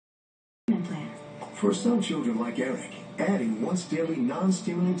For some children like Eric, adding once daily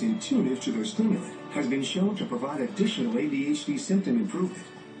non-stimulant Intuitive to their stimulant has been shown to provide additional ADHD symptom improvement.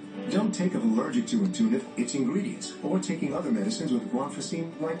 Don't take up allergic to Intuitive, its ingredients, or taking other medicines with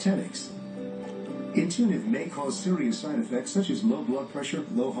guanfacine like Tenix. Intuitive may cause serious side effects such as low blood pressure,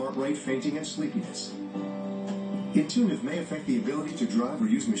 low heart rate, fainting, and sleepiness. Intuitive may affect the ability to drive or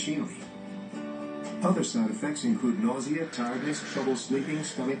use machinery. Other side effects include nausea, tiredness, trouble sleeping,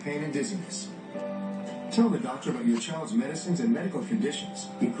 stomach pain, and dizziness. Tell the doctor about your child's medicines and medical conditions,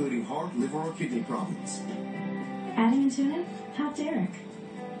 including heart, liver, or kidney problems. Adding Intuitive? How Derek?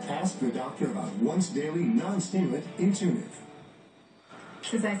 Ask the doctor about once daily non-stimulant Intuitive.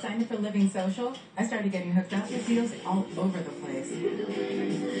 Since I signed up for Living Social, I started getting hooked up with deals all over the place.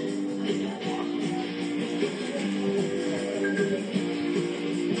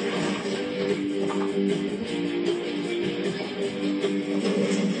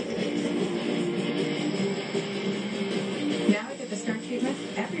 Now I get the start treatment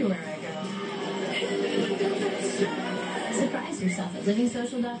everywhere I go. Surprise yourself at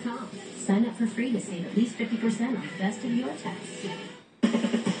livingsocial.com. Sign up for free to save at least 50% on the best of your tests.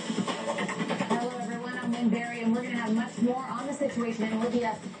 Hello, everyone. I'm Lynn Berry, and we're going to have much more on the situation in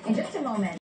Libya in just a moment.